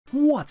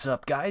What's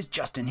up guys,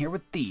 Justin here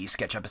with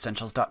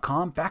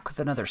TheSketchUpEssentials.com, back with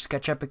another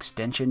SketchUp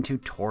extension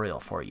tutorial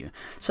for you.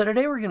 So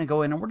today we're going to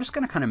go in and we're just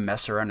going to kind of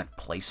mess around with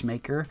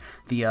Placemaker,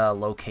 the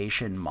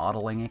location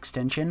modeling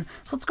extension.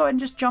 So let's go ahead and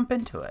just jump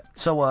into it.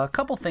 So a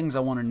couple things I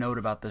want to note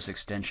about this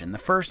extension. The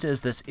first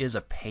is this is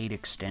a paid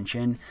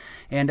extension,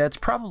 and it's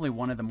probably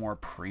one of the more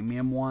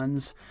premium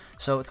ones.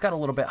 So it's got a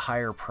little bit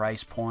higher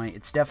price point.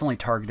 It's definitely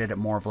targeted at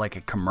more of like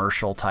a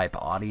commercial type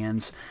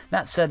audience.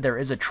 That said, there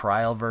is a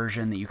trial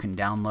version that you can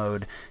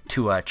download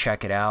to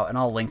check it out, and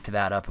I'll link to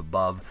that up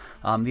above.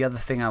 The other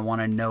thing I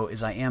want to note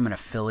is I am an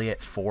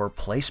affiliate for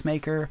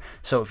Placemaker,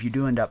 so if you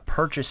do end up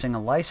purchasing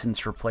a license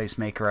for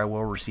Placemaker, I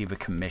will receive a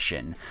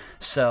commission.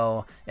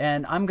 So,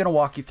 and I'm going to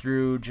walk you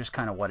through just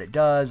kind of what it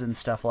does and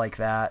stuff like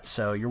that,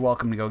 so you're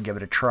welcome to go give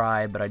it a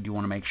try, but I do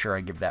want to make sure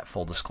I give that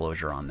full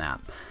disclosure on that.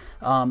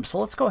 So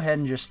let's go ahead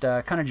and just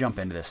kind of jump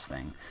into this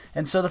thing.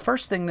 And so the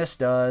first thing this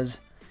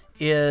does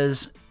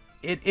is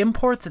it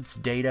imports its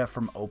data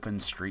from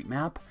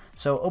Openstreetmap.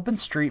 So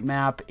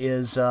Openstreetmap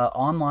is an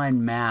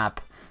online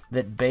map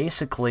that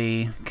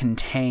basically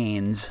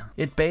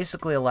it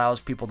basically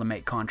allows people to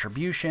make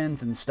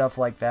contributions and stuff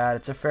like that.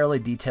 It's a fairly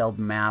detailed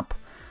map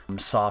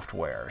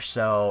software.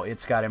 So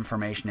it's got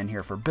information in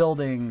here for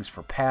buildings,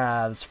 for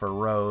paths, for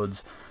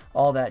roads,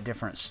 all that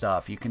different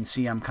stuff. You can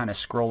see I'm kind of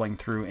scrolling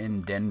through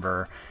in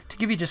Denver to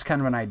give you just kind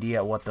of an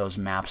idea of what those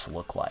maps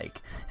look like.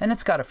 And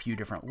it's got a few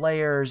different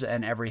layers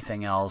and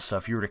everything else. So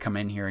if you were to come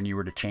in here and you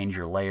were to change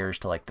your layers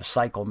to like the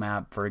cycle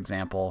map, for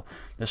example,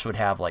 this would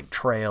have like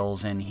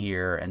trails in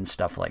here and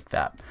stuff like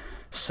that.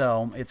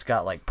 So it's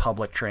got like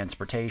public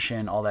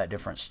transportation, all that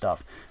different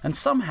stuff. And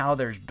somehow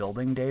there's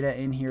building data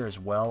in here as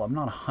well. I'm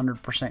not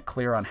 100%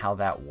 clear on how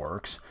that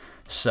works.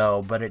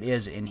 So, but it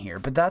is in here.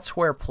 But that's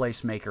where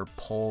Placemaker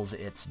pulls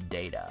its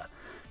data.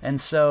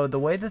 And so the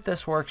way that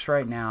this works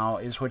right now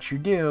is what you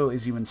do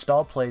is you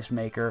install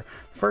Placemaker.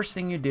 First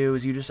thing you do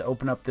is you just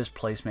open up this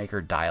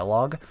Placemaker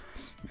dialog.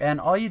 And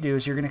all you do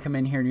is you're going to come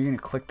in here and you're going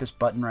to click this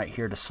button right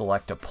here to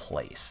select a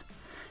place.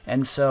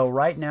 And so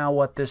right now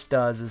what this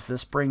does is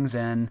this brings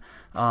in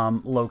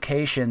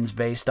locations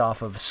based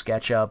off of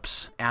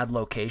SketchUp's add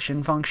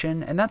location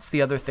function. And that's the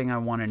other thing I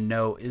want to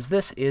note is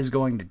this is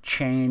going to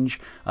change.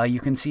 You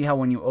can see how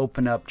when you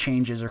open up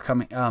changes are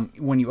coming,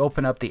 when you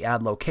open up the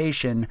add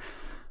location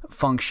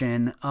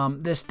function,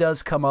 this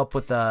does come up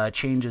with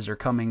changes are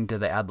coming to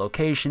the add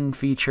location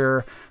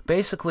feature.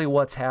 Basically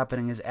what's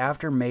happening is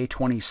after May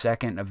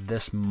 22nd of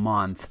this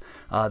month,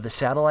 the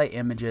satellite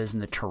images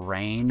and the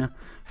terrain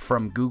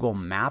from Google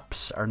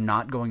Maps are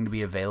not going to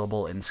be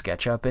available in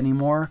SketchUp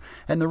anymore.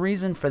 And the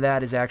reason for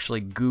that is actually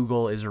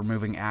Google is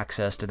removing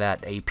access to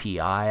that API,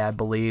 I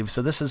believe.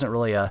 So this isn't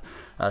really a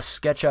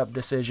SketchUp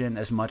decision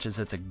as much as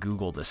it's a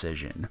Google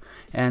decision.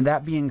 And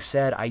that being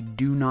said, I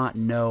do not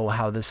know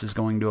how this is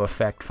going to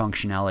affect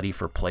functionality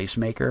for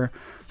Placemaker.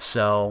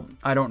 So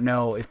I don't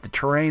know if the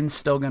terrain's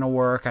still going to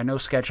work. I know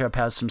SketchUp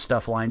has some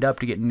stuff lined up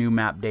to get new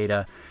map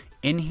data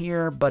in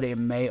here, but it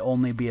may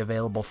only be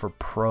available for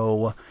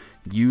pro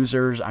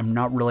users. I'm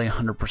not really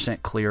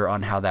 100% clear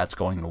on how that's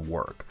going to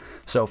work.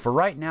 So for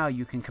right now,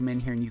 you can come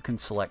in here and you can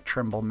select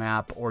Trimble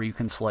Map, or you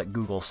can select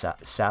Google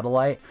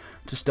Satellite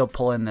to still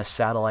pull in this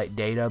satellite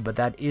data, but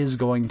that is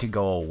going to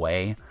go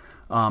away.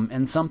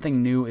 And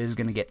something new is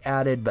going to get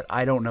added, but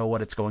I don't know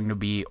what it's going to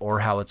be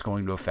or how it's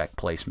going to affect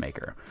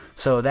Placemaker.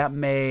 So that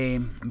may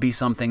be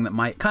something that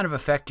might kind of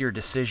affect your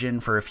decision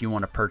for if you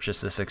want to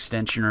purchase this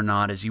extension or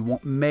not, as you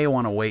may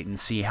want to wait and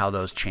see how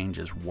those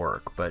changes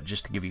work, but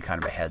just to give you kind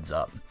of a heads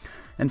up.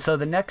 And so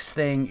the next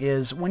thing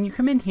is when you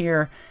come in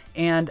here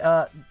and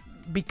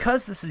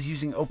because this is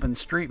using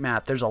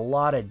OpenStreetMap, there's a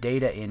lot of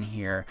data in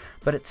here,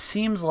 but it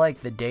seems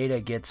like the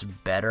data gets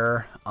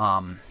better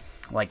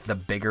like the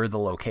bigger the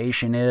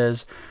location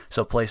is.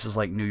 So places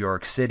like New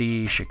York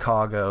City,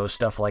 Chicago,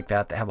 stuff like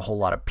that that have a whole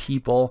lot of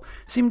people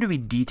seem to be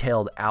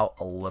detailed out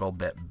a little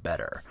bit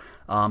better.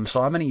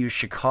 So I'm going to use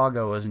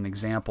Chicago as an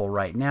example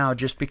right now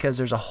just because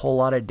there's a whole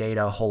lot of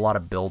data, a whole lot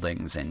of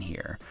buildings in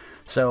here.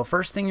 So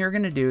first thing you're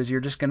going to do is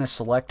you're just going to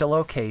select a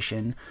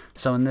location.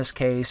 So in this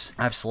case,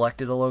 I've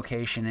selected a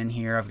location in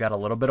here. I've got a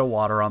little bit of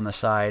water on the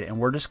side, and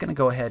we're just going to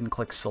go ahead and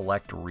click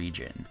Select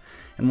Region.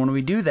 And when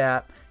we do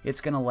that,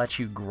 it's going to let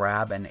you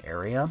grab an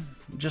area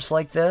just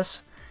like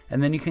this,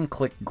 and then you can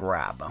click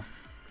Grab.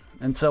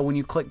 And so when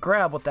you click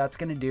Grab, what that's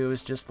going to do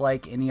is just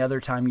like any other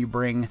time you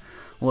bring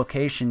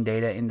location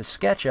data into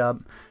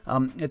SketchUp,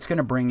 it's going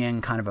to bring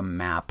in kind of a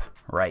map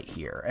right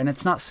here. And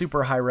it's not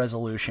super high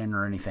resolution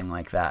or anything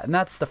like that. And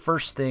that's the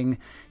first thing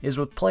is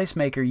with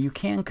Placemaker, you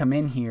can come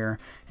in here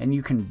and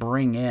you can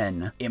bring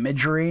in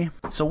imagery.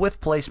 So with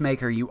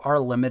Placemaker, you are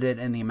limited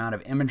in the amount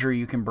of imagery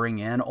you can bring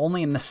in,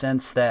 only in the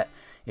sense that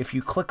if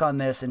you click on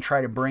this and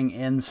try to bring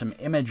in some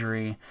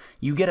imagery,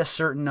 you get a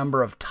certain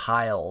number of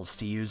tiles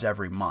to use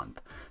every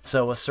month.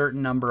 So a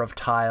certain number of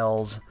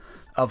tiles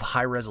of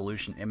high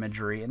resolution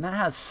imagery, and that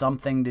has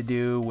something to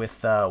do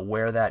with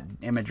where that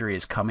imagery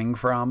is coming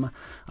from.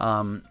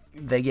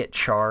 They get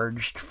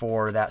charged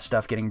for that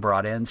stuff getting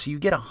brought in, so you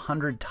get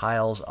 100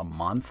 tiles a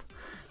month.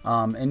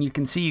 And you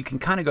can see you can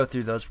kind of go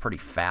through those pretty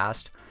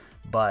fast.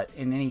 But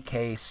in any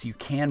case, you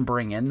can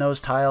bring in those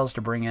tiles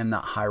to bring in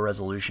that high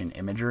resolution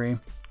imagery.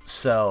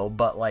 So,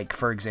 but like,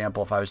 for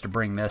example, if I was to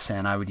bring this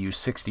in, I would use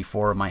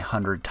 64 of my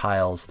 100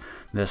 tiles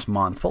this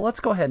month. But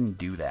let's go ahead and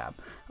do that.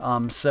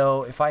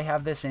 So if I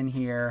have this in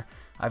here,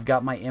 I've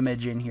got my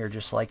image in here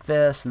just like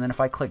this. And then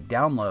if I click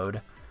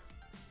download,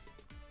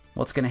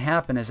 what's going to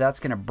happen is that's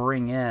going to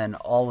bring in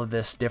all of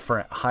this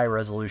different high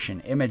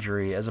resolution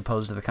imagery as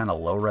opposed to the kind of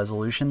low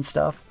resolution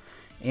stuff.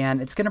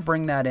 And it's going to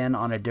bring that in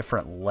on a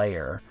different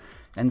layer.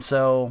 And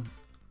so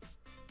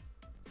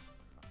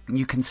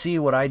you can see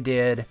what I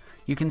did.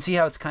 You can see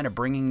how it's kind of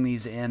bringing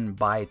these in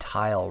by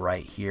tile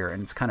right here,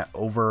 and it's kind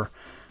of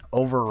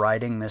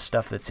overriding this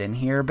stuff that's in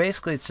here.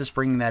 Basically, it's just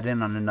bringing that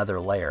in on another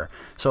layer.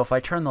 So if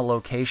I turn the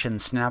location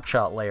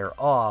snapshot layer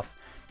off,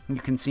 you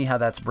can see how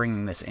that's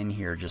bringing this in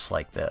here just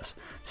like this.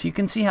 So you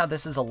can see how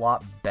this is a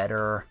lot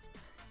better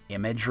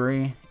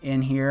imagery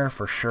in here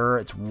for sure.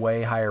 It's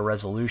way higher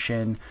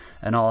resolution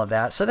and all of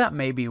that. So that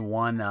may be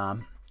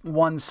one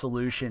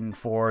solution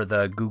for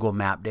the Google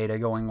Map data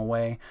going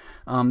away.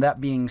 That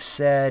being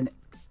said,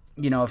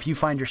 you know, if you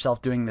find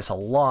yourself doing this a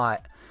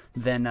lot,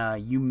 then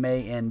you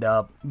may end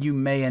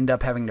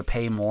up having to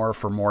pay more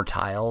for more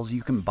tiles.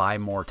 You can buy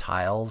more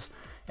tiles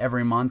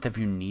every month if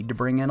you need to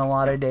bring in a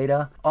lot of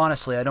data.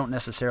 Honestly, I don't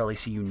necessarily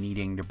see you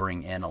needing to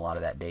bring in a lot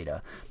of that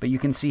data, but you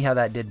can see how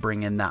that did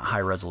bring in that high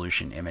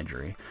resolution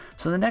imagery.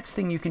 So the next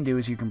thing you can do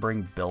is you can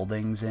bring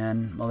buildings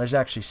in. Well, there's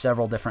actually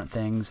several different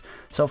things.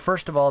 So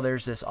first of all,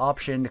 there's this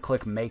option to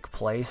click make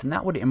place, and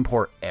that would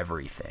import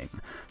everything.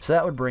 So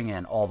that would bring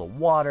in all the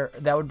water,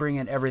 that would bring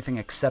in everything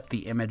except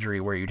the imagery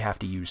where you'd have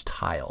to use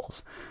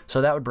tiles. So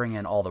that would bring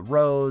in all the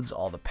roads,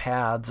 all the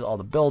paths, all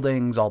the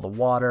buildings, all the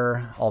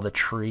water, all the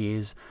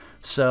trees.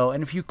 So,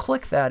 and if you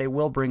click that, it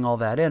will bring all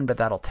that in, but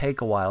that'll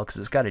take a while because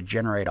it's got to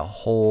generate a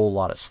whole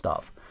lot of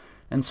stuff.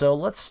 And so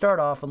let's start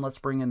off and let's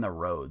bring in the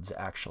roads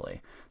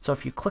actually. So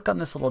if you click on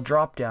this little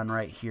drop down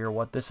right here,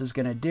 what this is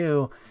going to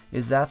do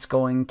is that's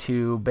going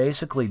to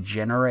basically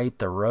generate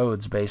the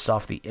roads based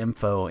off the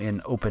info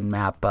in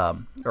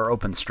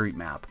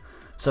Openstreetmap.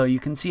 So you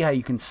can see how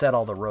you can set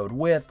all the road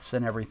widths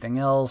and everything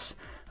else.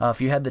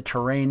 If you had the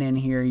terrain in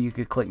here, you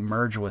could click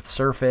merge with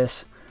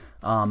surface.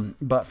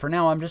 But for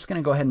now, I'm just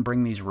going to go ahead and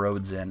bring these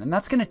roads in, and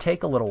that's going to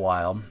take a little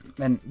while.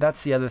 And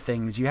that's the other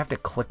thing is you have to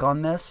click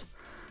on this.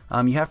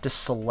 You have to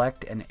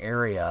select an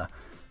area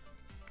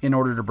in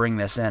order to bring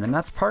this in, and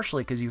that's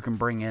partially because you can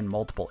bring in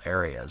multiple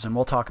areas, and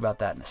we'll talk about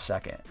that in a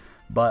second.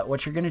 But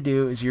what you're going to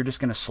do is you're just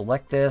going to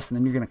select this, and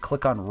then you're going to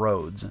click on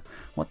roads.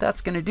 What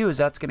that's going to do is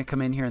that's going to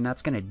come in here, and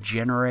that's going to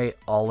generate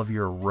all of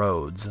your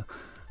roads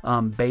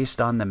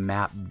based on the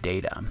map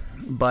data.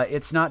 But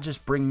it's not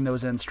just bringing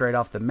those in straight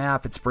off the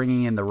map, it's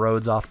bringing in the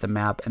roads off the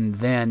map, and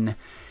then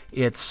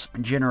it's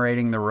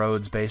generating the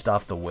roads based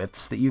off the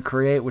widths that you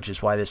create, which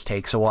is why this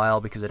takes a while,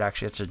 because it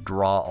actually has to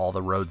draw all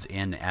the roads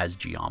in as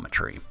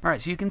geometry. All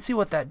right, so you can see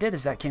what that did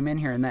is that came in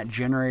here and that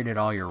generated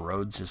all your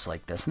roads just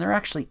like this, and they're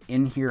actually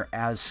in here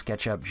as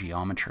SketchUp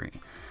geometry.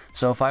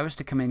 So if I was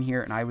to come in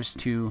here and I was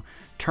to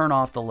turn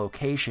off the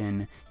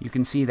location, you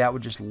can see that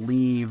would just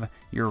leave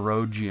your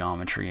road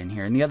geometry in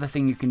here. And the other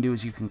thing you can do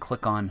is you can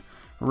click on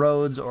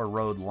roads or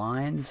road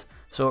lines.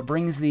 So it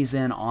brings these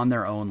in on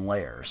their own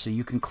layer. So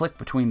you can click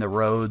between the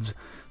roads,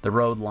 the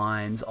road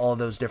lines, all of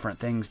those different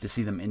things to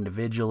see them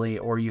individually,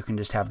 or you can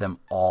just have them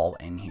all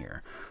in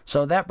here.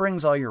 So that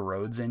brings all your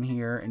roads in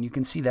here, and you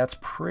can see that's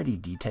pretty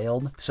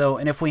detailed. So,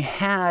 and if we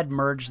had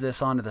merged this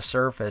onto the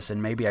surface,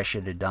 and maybe I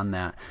should have done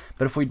that,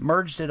 but if we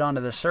merged it onto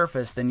the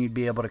surface, then you'd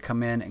be able to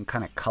come in and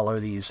kind of color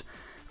these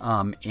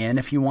in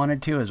if you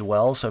wanted to as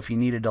well. So if you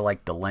needed to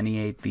like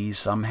delineate these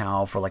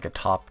somehow for like a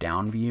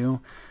top-down view,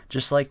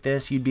 just like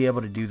this, you'd be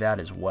able to do that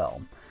as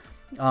well.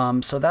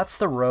 So that's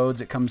the roads.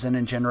 It comes in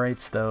and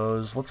generates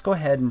those. Let's go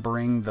ahead and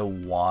bring the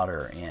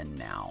water in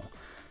now.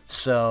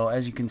 So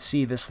as you can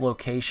see, this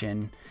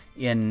location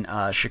in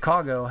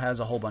Chicago has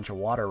a whole bunch of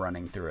water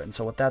running through it. And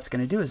so what that's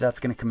going to do is that's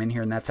going to come in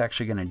here and that's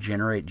actually going to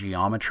generate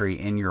geometry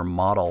in your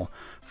model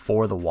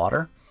for the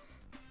water.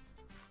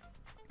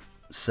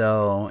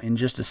 So in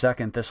just a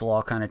second, this will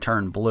all kind of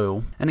turn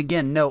blue. And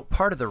again, note,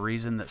 part of the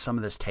reason that some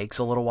of this takes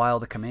a little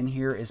while to come in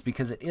here is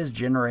because it is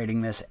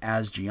generating this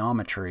as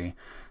geometry.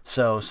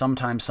 So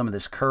sometimes some of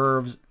these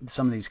curves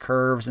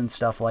and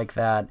stuff like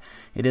that,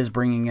 it is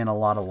bringing in a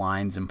lot of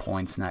lines and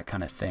points and that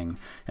kind of thing.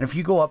 And if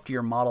you go up to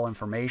your model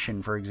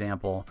information, for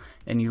example,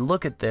 and you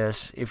look at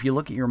this, if you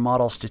look at your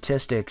model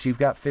statistics, you've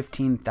got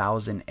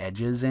 15,000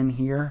 edges in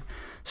here.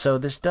 So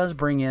this does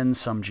bring in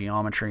some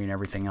geometry and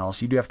everything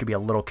else. You do have to be a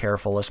little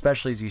careful,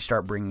 especially as you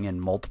start bringing in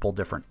multiple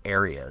different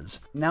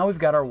areas. Now we've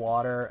got our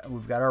water,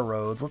 we've got our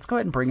roads. Let's go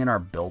ahead and bring in our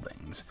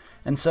buildings.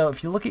 And so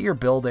if you look at your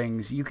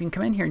buildings, you can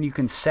come in here and you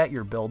can set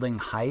your building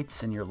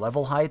heights and your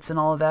level heights and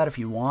all of that if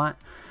you want.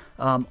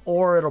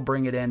 or it'll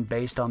bring it in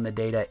based on the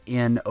data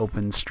in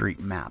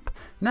OpenStreetMap.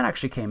 And that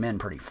actually came in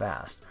pretty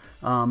fast.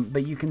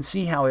 But you can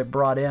see how it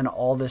brought in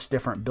all this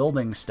different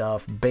building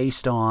stuff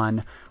based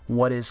on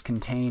what is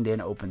contained in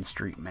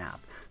OpenStreetMap.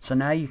 So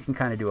now you can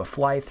kind of do a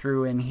fly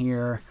through in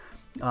here,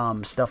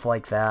 stuff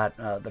like that.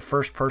 The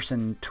first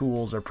person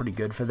tools are pretty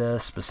good for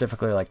this,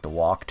 specifically like the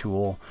walk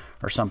tool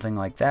or something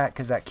like that,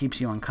 because that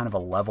keeps you on kind of a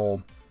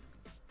level.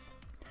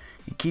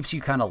 It keeps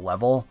you kind of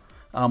level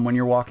when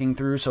you're walking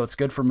through, so it's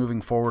good for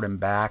moving forward and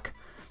back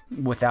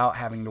without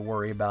having to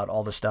worry about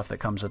all the stuff that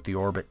comes with the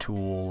orbit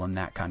tool and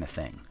that kind of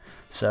thing.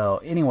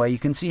 So anyway, you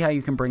can see how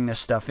you can bring this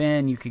stuff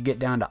in. You could get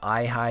down to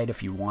eye height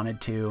if you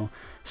wanted to.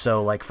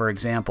 So like for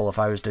example, if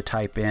I was to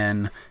type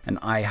in an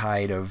eye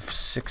height of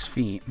 6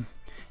 feet,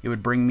 it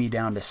would bring me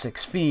down to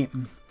 6 feet.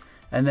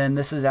 And then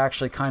this is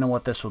actually kind of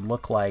what this would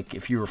look like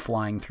if you were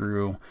flying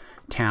through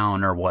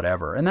town or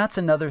whatever. And that's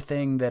another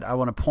thing that I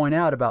want to point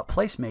out about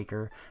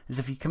Placemaker is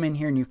if you come in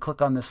here and you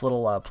click on this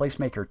little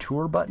Placemaker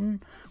tour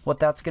button, what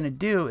that's going to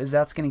do is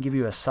that's going to give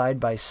you a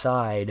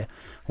side-by-side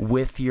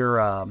with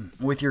your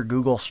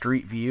Google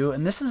Street View.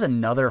 And this is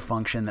another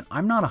function that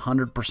I'm not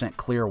 100%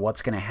 clear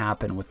what's going to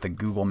happen with the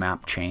Google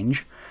Map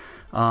change.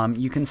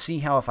 You can see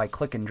how if I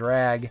click and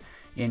drag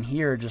in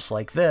here just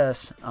like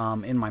this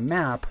in my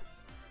map,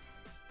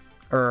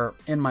 or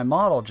in my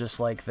model just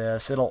like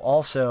this, it'll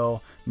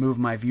also move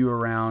my view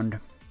around.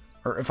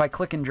 Or if I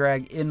click and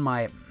drag in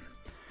my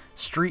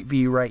street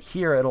view right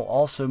here, it'll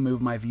also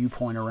move my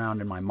viewpoint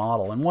around in my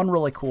model. And one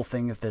really cool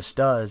thing that this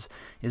does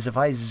is if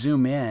I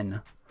zoom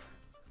in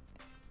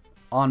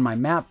on my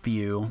map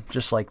view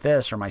just like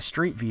this, or my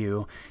street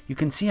view, you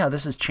can see how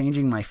this is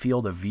changing my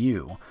field of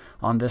view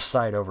on this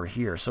side over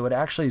here. So it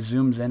actually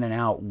zooms in and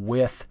out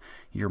with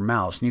your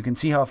mouse. And you can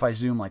see how if I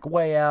zoom like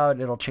way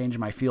out, it'll change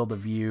my field of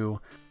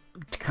view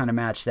to kind of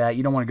match that.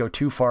 You don't want to go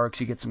too far because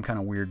you get some kind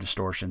of weird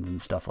distortions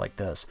and stuff like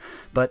this.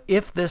 But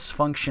if this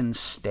function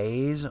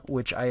stays,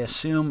 which I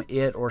assume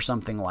it or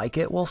something like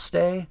it will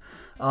stay,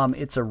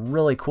 it's a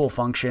really cool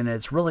function.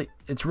 It's really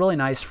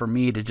nice for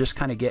me to just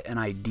kind of get an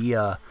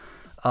idea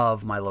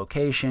of my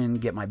location,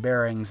 get my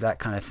bearings, that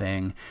kind of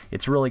thing.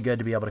 It's really good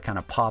to be able to kind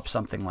of pop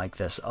something like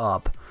this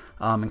up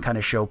and kind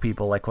of show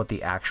people like what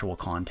the actual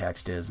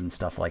context is and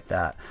stuff like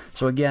that.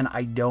 So again,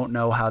 I don't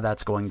know how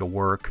that's going to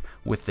work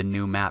with the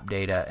new map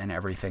data and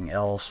everything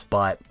else,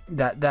 but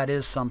that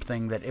is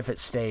something that if it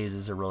stays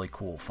is a really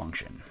cool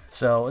function.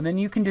 So, and then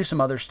you can do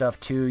some other stuff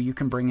too. You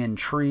can bring in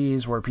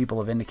trees where people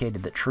have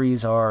indicated that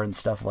trees are and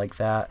stuff like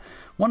that.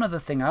 One other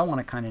thing I want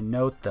to kind of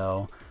note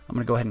though, I'm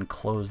going to go ahead and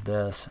close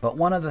this, but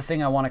one other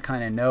thing I want to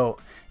kind of note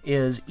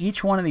is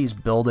each one of these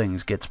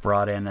buildings gets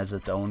brought in as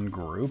its own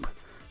group.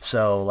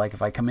 So like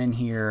if I come in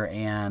here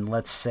and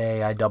let's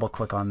say I double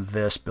click on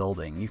this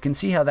building, you can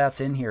see how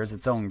that's in here as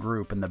its own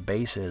group, and the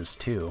base is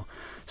too.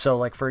 So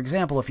like for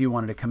example, if you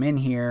wanted to come in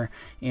here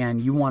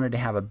and you wanted to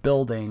have a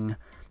building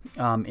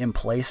in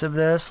place of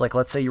this, like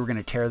let's say you were going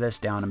to tear this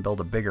down and build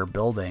a bigger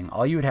building,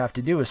 all you would have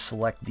to do is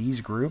select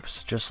these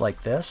groups just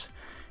like this,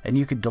 and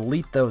you could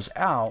delete those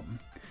out.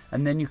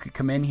 And then you could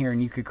come in here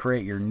and you could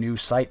create your new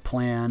site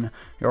plan,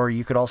 or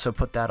you could also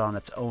put that on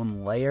its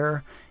own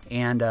layer.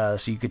 And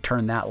so you could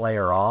turn that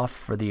layer off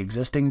for the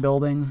existing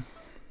building.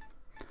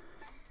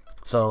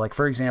 So like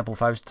for example,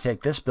 if I was to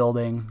take this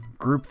building,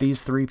 group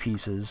these 3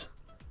 pieces,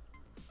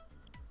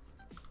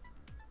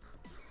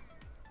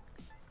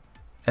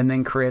 and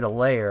then create a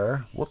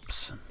layer,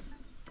 whoops,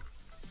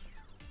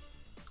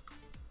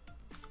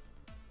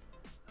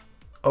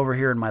 over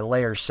here in my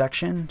layers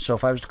section. So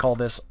if I was to call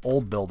this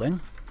old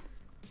building,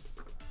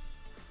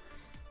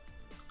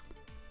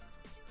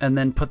 and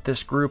then put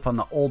this group on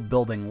the old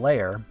building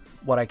layer,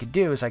 what I could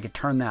do is I could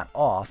turn that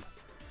off,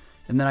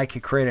 and then I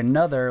could create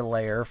another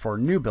layer for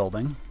new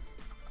building,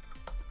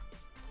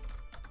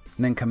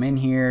 and then come in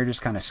here,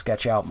 just kind of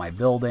sketch out my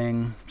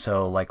building.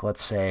 So like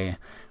let's say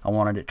I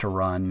wanted it to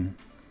run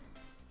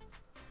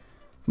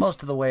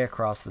most of the way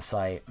across the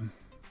site.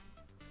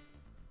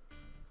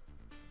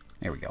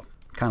 There we go,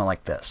 kind of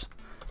like this.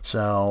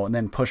 So and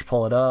then push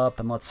pull it up,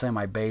 and let's say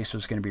my base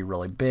was going to be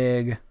really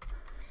big.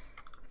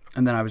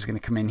 And then I was going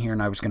to come in here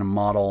and I was going to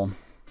model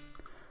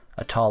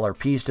a taller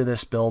piece to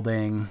this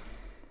building.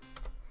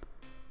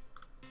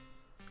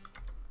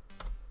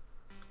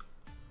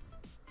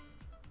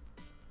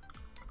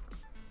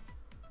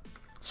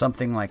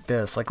 Something like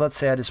this. Like let's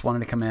say I just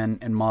wanted to come in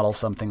and model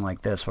something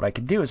like this. What I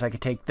could do is I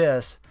could take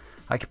this,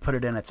 I could put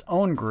it in its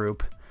own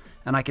group,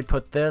 and I could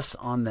put this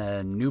on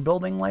the new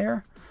building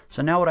layer.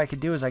 So now what I could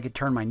do is I could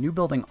turn my new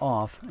building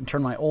off and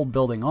turn my old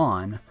building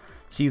on.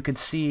 So you could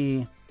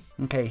see,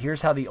 okay,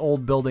 here's how the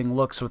old building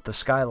looks with the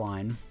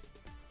skyline.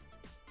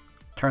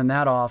 Turn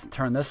that off,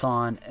 turn this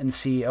on, and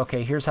see,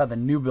 okay, here's how the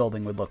new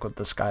building would look with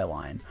the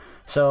skyline.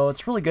 So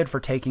it's really good for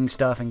taking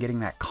stuff and getting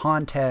that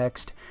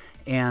context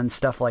and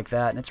stuff like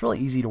that, and it's really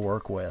easy to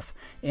work with.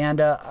 And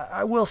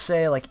I will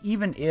say, like,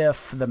 even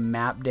if the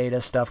map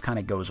data stuff kind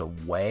of goes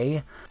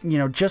away, you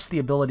know, just the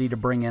ability to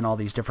bring in all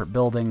these different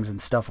buildings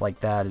and stuff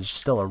like that is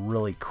still a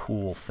really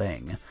cool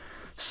thing.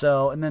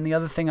 So, and then the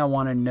other thing I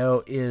want to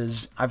note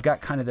is I've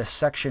got kind of this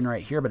section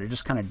right here, but it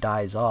just kind of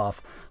dies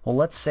off. Well,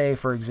 let's say,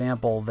 for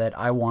example, that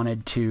I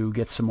wanted to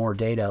get some more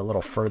data a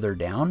little further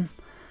down,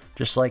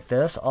 just like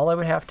this. All I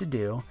would have to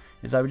do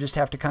is I would just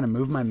have to kind of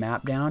move my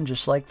map down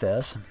just like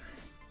this.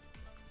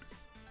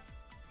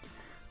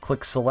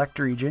 Click Select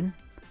Region,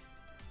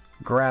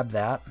 grab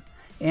that.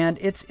 And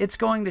it's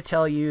going to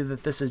tell you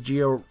that this is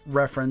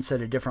geo-referenced at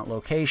a different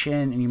location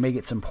and you may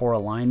get some poor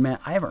alignment.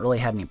 I haven't really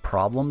had any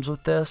problems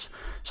with this,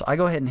 so I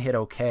go ahead and hit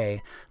OK.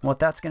 And what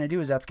that's going to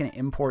do is that's going to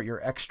import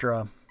your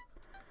extra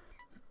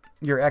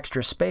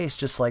space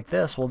just like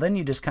this. Well, then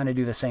you just kind of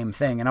do the same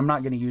thing. And I'm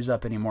not going to use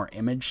up any more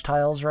image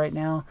tiles right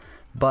now,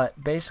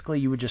 but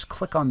basically you would just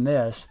click on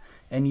this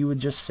and you would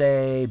just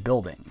say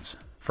buildings,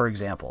 for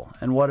example.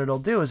 And what it'll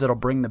do is it'll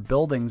bring the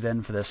buildings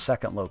in for this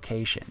second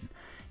location.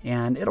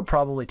 And it'll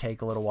probably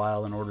take a little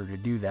while in order to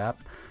do that,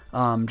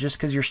 just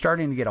because you're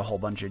starting to get a whole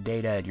bunch of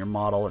data in your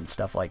model and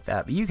stuff like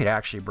that. But you could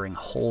actually bring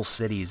whole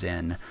cities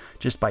in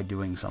just by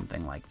doing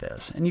something like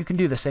this. And you can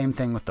do the same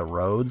thing with the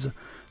roads.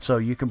 So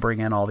you can bring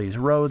in all these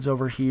roads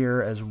over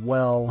here as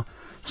well.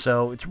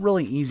 So it's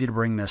really easy to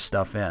bring this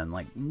stuff in.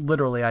 Like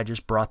literally I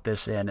just brought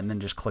this in and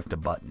then just clicked a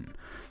button.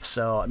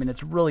 So I mean,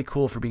 it's really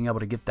cool for being able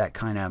to get that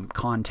kind of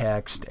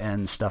context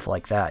and stuff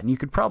like that. And you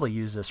could probably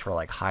use this for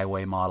like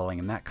highway modeling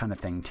and that kind of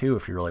thing too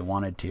if you really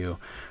wanted to,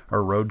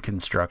 or road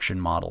construction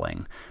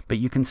modeling. But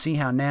you can see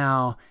how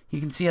now,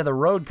 you can see how the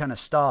road kind of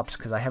stops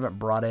because I haven't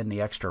brought in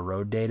the extra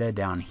road data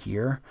down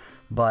here.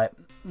 But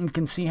you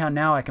can see how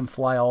now I can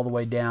fly all the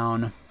way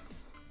down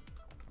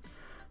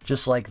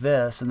just like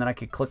this, and then I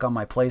could click on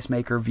my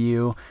Placemaker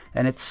view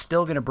and it's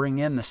still going to bring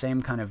in the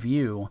same kind of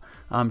view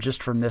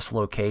just from this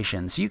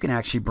location. So you can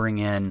actually bring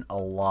in a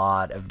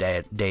lot of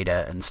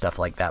data and stuff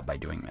like that by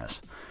doing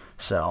this.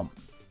 So,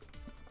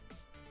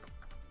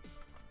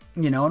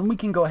 you know, and we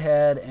can go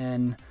ahead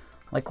and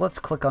like, let's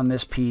click on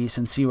this piece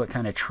and see what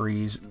kind of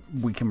trees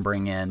we can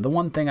bring in. The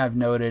one thing I've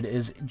noted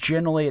is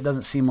generally it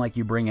doesn't seem like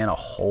you bring in a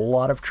whole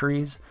lot of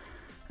trees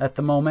at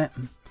the moment.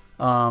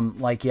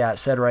 Like, yeah, it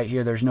said right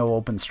here, there's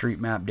no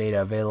OpenStreetMap data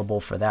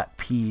available for that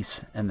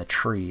piece and the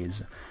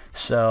trees.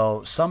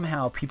 So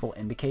somehow people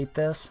indicate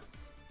this.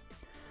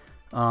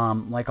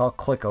 Like I'll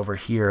click over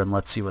here and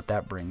let's see what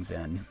that brings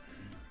in,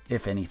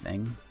 if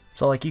anything.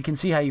 So like you can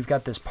see how you've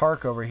got this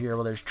park over here.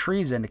 Well, there's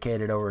trees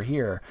indicated over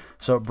here.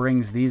 So it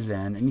brings these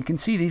in. And you can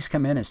see these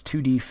come in as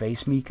 2D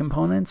face me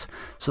components.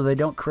 So they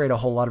don't create a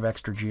whole lot of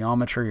extra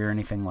geometry or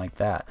anything like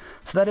that.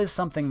 So that is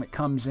something that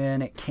comes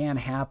in. It can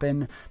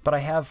happen. But I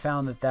have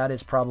found that that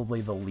is probably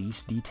the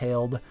least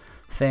detailed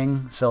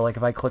thing. So like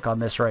if I click on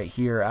this right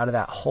here, out of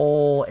that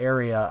whole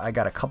area, I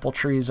got a couple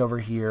trees over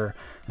here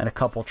and a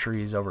couple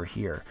trees over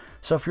here.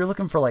 So if you're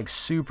looking for like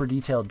super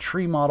detailed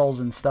tree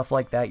models and stuff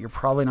like that, you're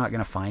probably not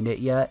going to find it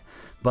yet,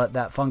 but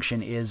that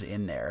function is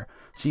in there.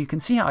 So you can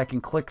see how I can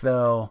click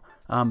though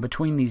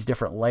between these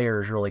different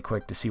layers really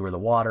quick to see where the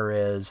water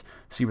is,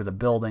 see where the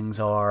buildings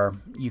are.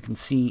 You can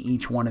see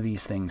each one of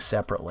these things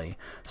separately.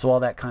 So all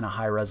that kind of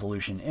high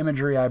resolution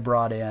imagery I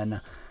brought in,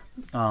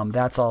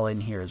 that's all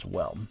in here as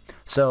well.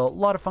 So a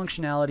lot of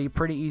functionality,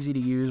 pretty easy to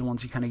use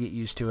once you kind of get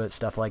used to it,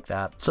 stuff like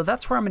that. So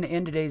that's where I'm going to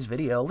end today's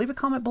video. Leave a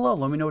comment below.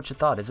 Let me know what you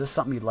thought. Is this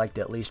something you'd like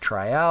to at least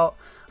try out?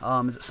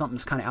 Is it something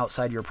that's kind of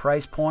outside your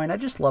price point? I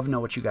just love to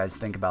know what you guys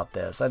think about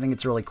this. I think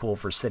it's really cool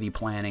for city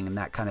planning and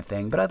that kind of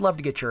thing, but I'd love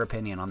to get your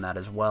opinion on that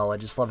as well. I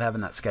just love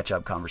having that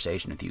SketchUp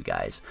conversation with you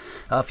guys.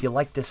 If you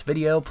like this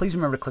video, please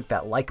remember to click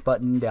that like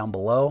button down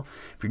below.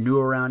 If you're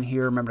new around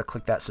here, remember to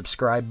click that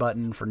subscribe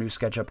button for new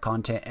SketchUp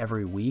content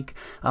every week.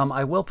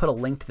 I will put a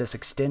link to this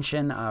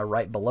extension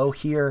right below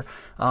here.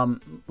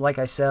 Like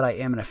I said, I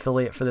am an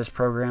affiliate for this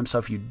program, so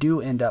if you do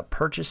end up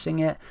purchasing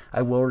it,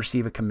 I will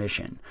receive a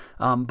commission.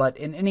 But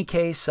in any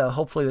case,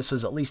 hopefully this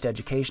was at least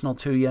educational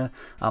to you.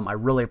 I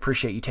really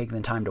appreciate you taking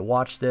the time to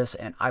watch this,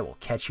 and I will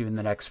catch you in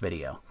the next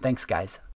video. Thanks, guys.